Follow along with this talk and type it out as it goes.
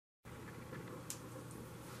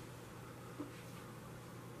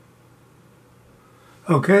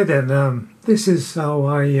Okay then, this is how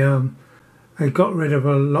I got rid of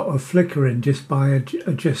a lot of flickering just by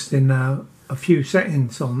adjusting a few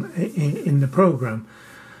settings in the program.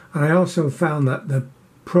 And I also found that the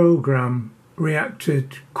program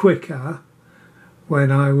reacted quicker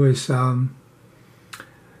when I was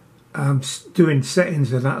doing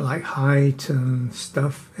settings and that, like height and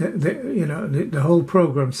stuff. The whole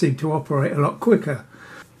program seemed to operate a lot quicker.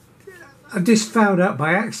 I just found out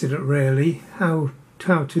by accident really how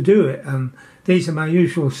to do it, and these are my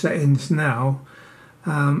usual settings now.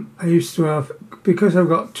 I used to have, because I've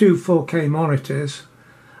got two 4K monitors,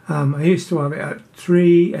 I used to have it at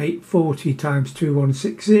 3840 times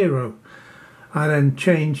 2160. I then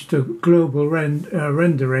changed to global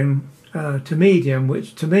rendering to medium,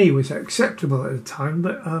 which to me was acceptable at the time,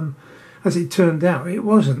 but as it turned out it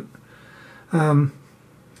wasn't. And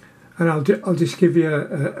I'll just give you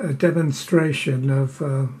a demonstration of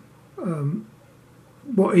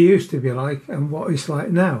what it used to be like and what it's like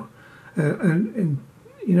now. And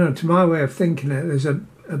you know, to my way of thinking it, there's a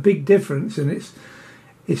big difference, and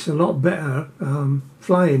it's a lot better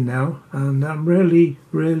flying now, and I'm really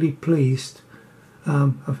pleased.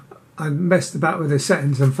 I messed about with the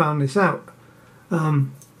settings and found this out. So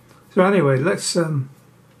anyway, let's go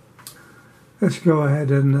ahead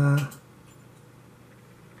and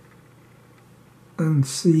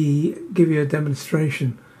give you a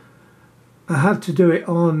demonstration. I had to do it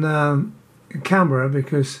on camera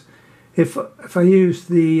because if I use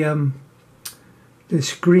the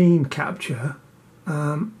screen capture,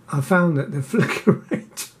 I found that the flicker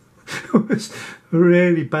rate was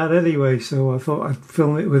really bad anyway, so I thought I'd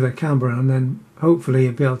film it with a camera and then hopefully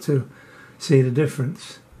you'll be able to see the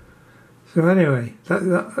difference. So anyway,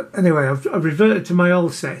 I've reverted to my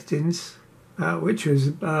old settings, which was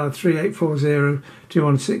 3840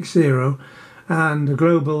 2160, and the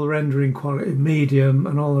global rendering quality medium,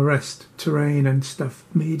 and all the rest, terrain and stuff,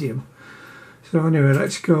 medium. So anyway,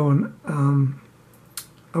 let's go on.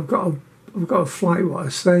 I've got a flight what I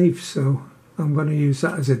saved, so I'm going to use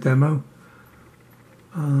that as a demo.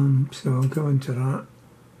 So I'll go into that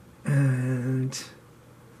and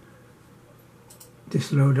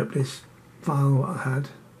just load up this file what I had.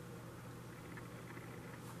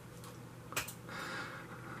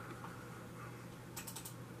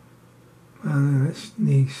 And then it's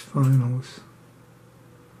these finals.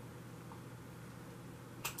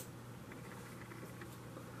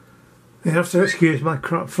 You have to excuse my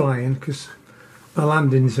crap flying because my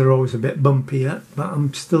landings are always a bit bumpy yet, but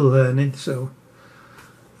I'm still learning, so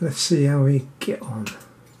let's see how we get on.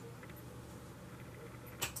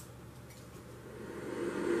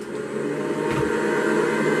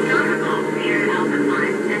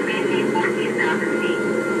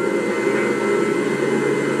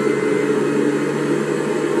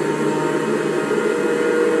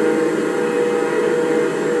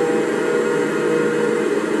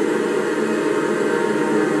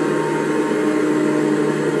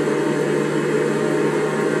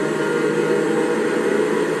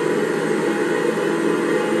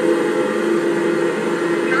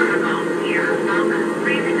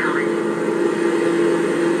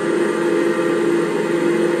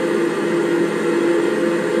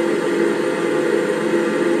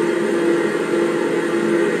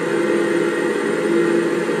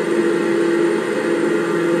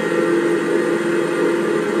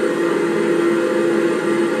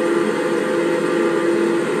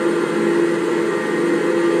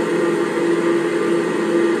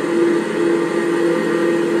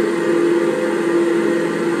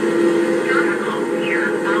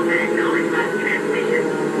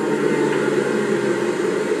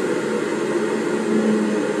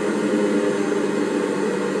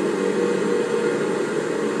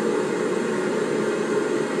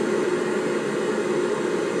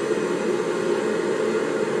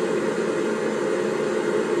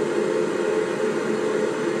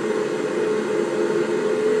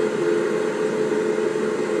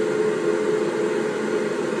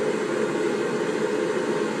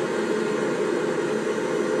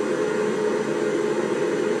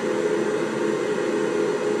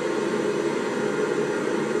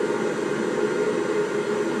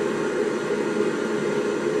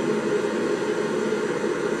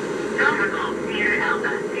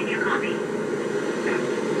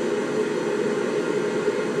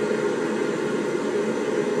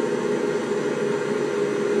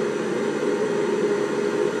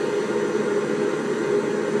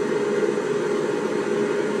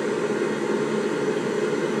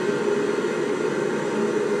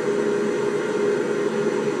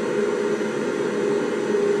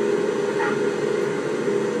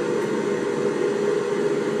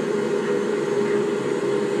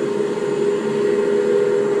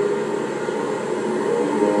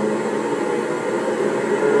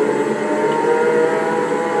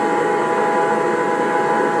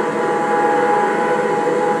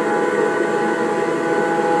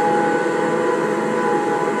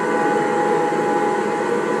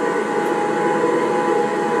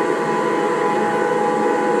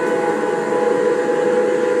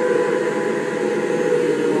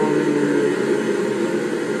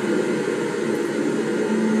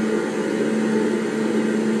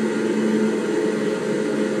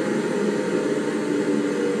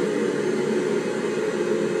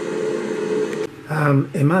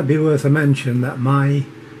 It might be worth a mention that my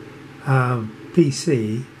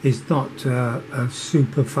PC is not a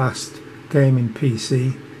super fast gaming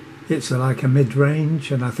PC. It's like a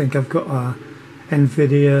mid-range, and I think I've got a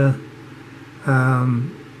NVIDIA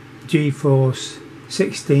GeForce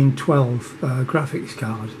 1612 graphics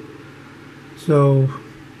card, so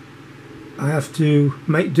I have to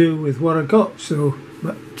make do with what I got, so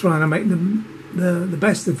trying to make the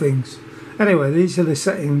best of things. Anyway, these are the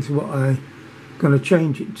settings what I'm going to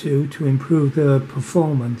change it to improve the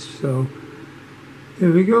performance. So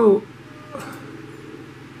here we go.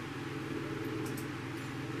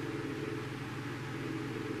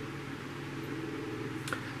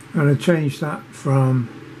 I'm going to change that from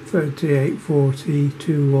 3840 to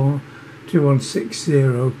 2160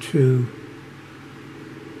 to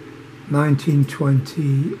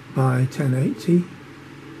 1920 by 1080.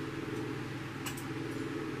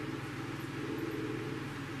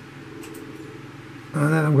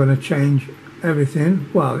 And then I'm going to change everything,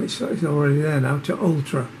 well it's already there now, to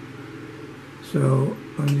ultra. So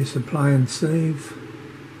I'll just apply and save.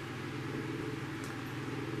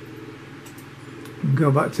 And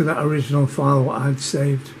go back to that original file what I'd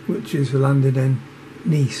saved, which is landed in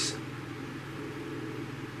Nice.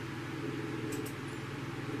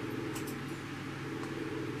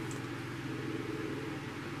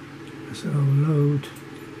 So load.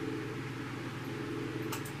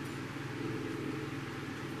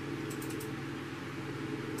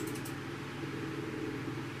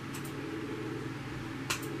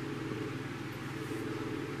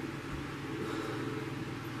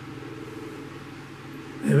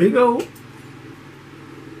 There we go.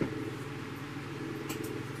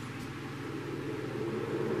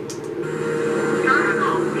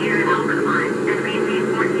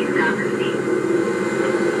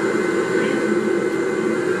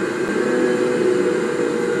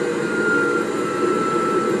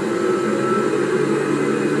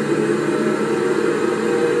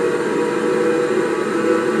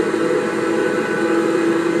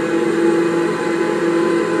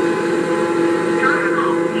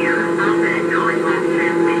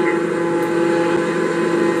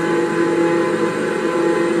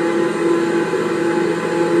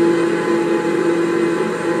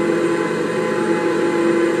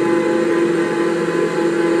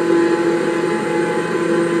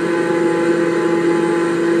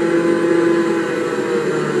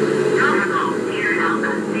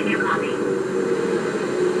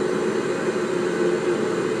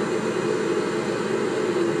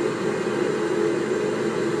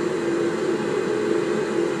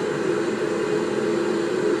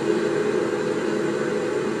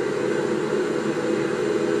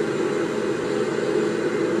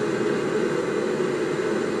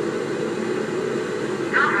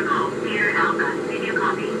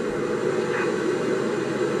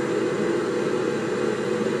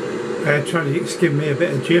 Trying to give me a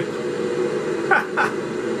bit of jip.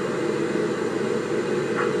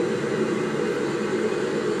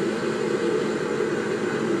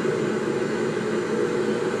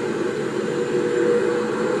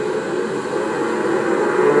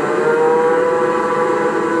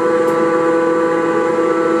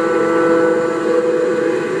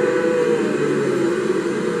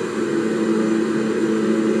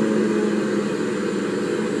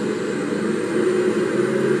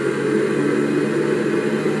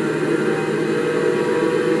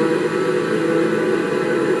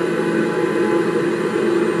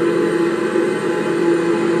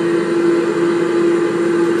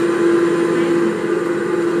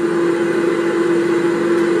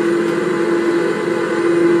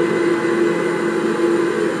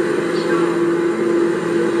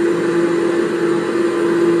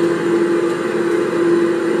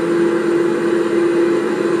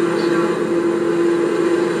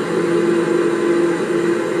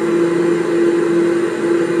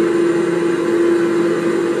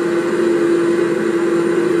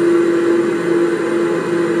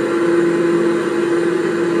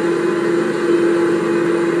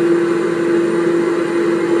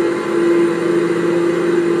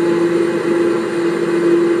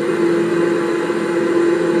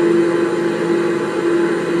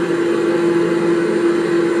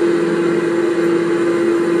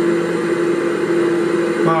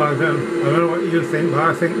 I don't know what you think, but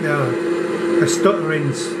I think the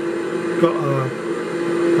stuttering's got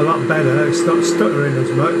a lot better. It's not stuttering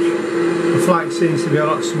as much. The flight seems to be a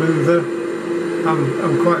lot smoother.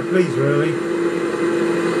 I'm quite pleased really.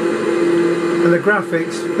 And the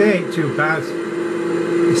graphics, they ain't too bad.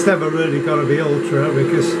 It's never really got to be ultra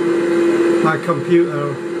because my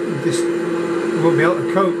computer just won't be able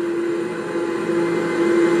to cope.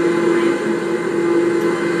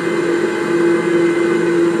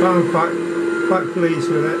 I'm quite pleased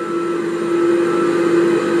with it.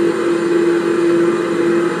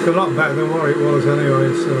 It's a lot better than what it was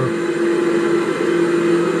anyway, so.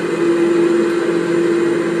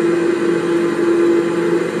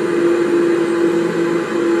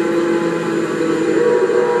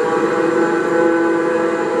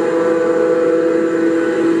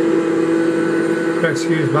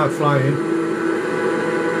 Excuse my flying.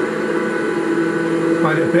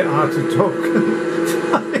 Find it a bit hard to talk and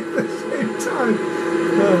fly at the same time.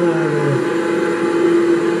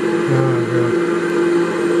 Oh God.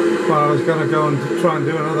 Well, I was going to go and try and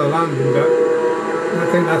do another landing, but I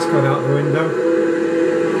think that's gone out the window.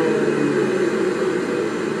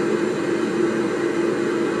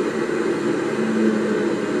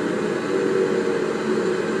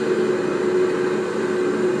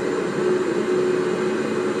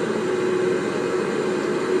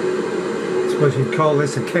 I suppose you'd call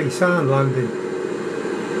this a K-sound landing.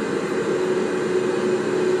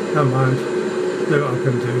 Never mind, do what I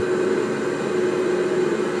can do.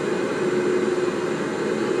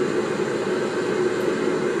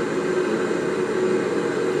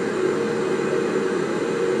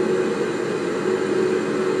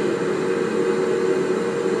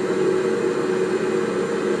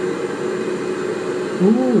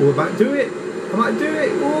 Ooh, I might do it. I might do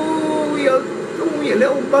it. Ooh, you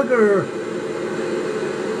little bugger.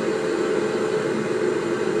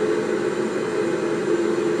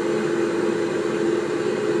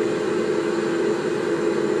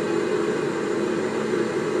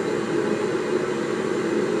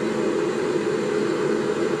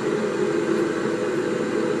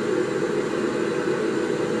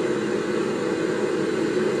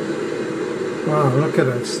 Wow, look at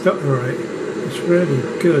that stutter rate. It's really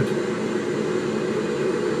good.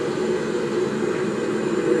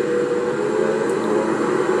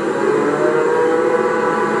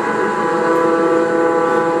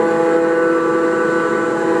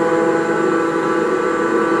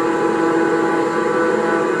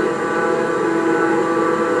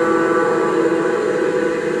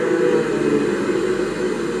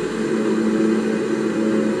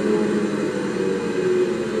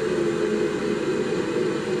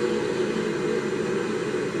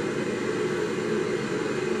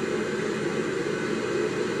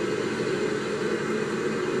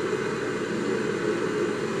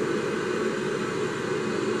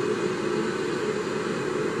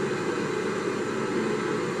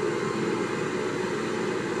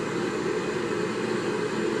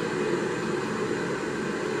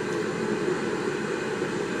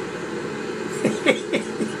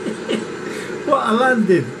 What a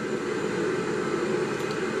landing!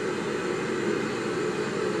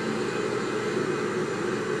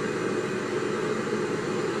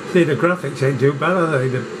 See, the graphics ain't too bad, are they? I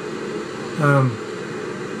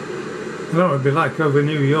don't know what it'd be like over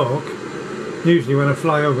New York. Usually when I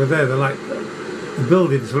fly over there, they're like, the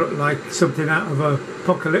buildings look like something out of a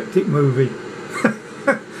apocalyptic movie.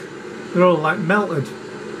 They're all like melted.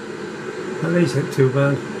 At least ain't too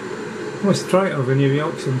bad. I must try it over New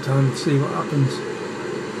York sometime and see what happens.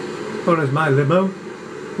 Oh, there's my limo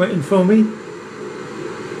waiting for me.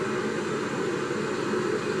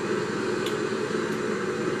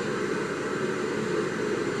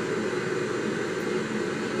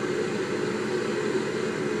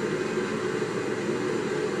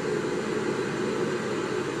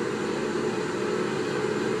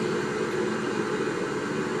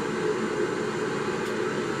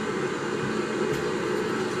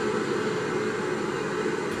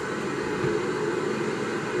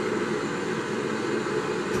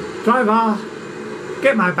 Driver,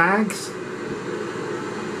 get my bags.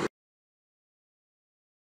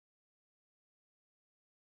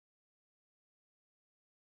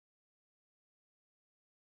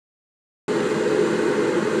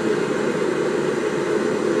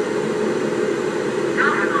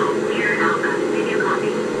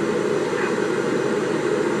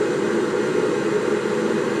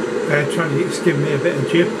 They're trying to give me a bit of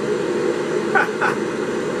jib.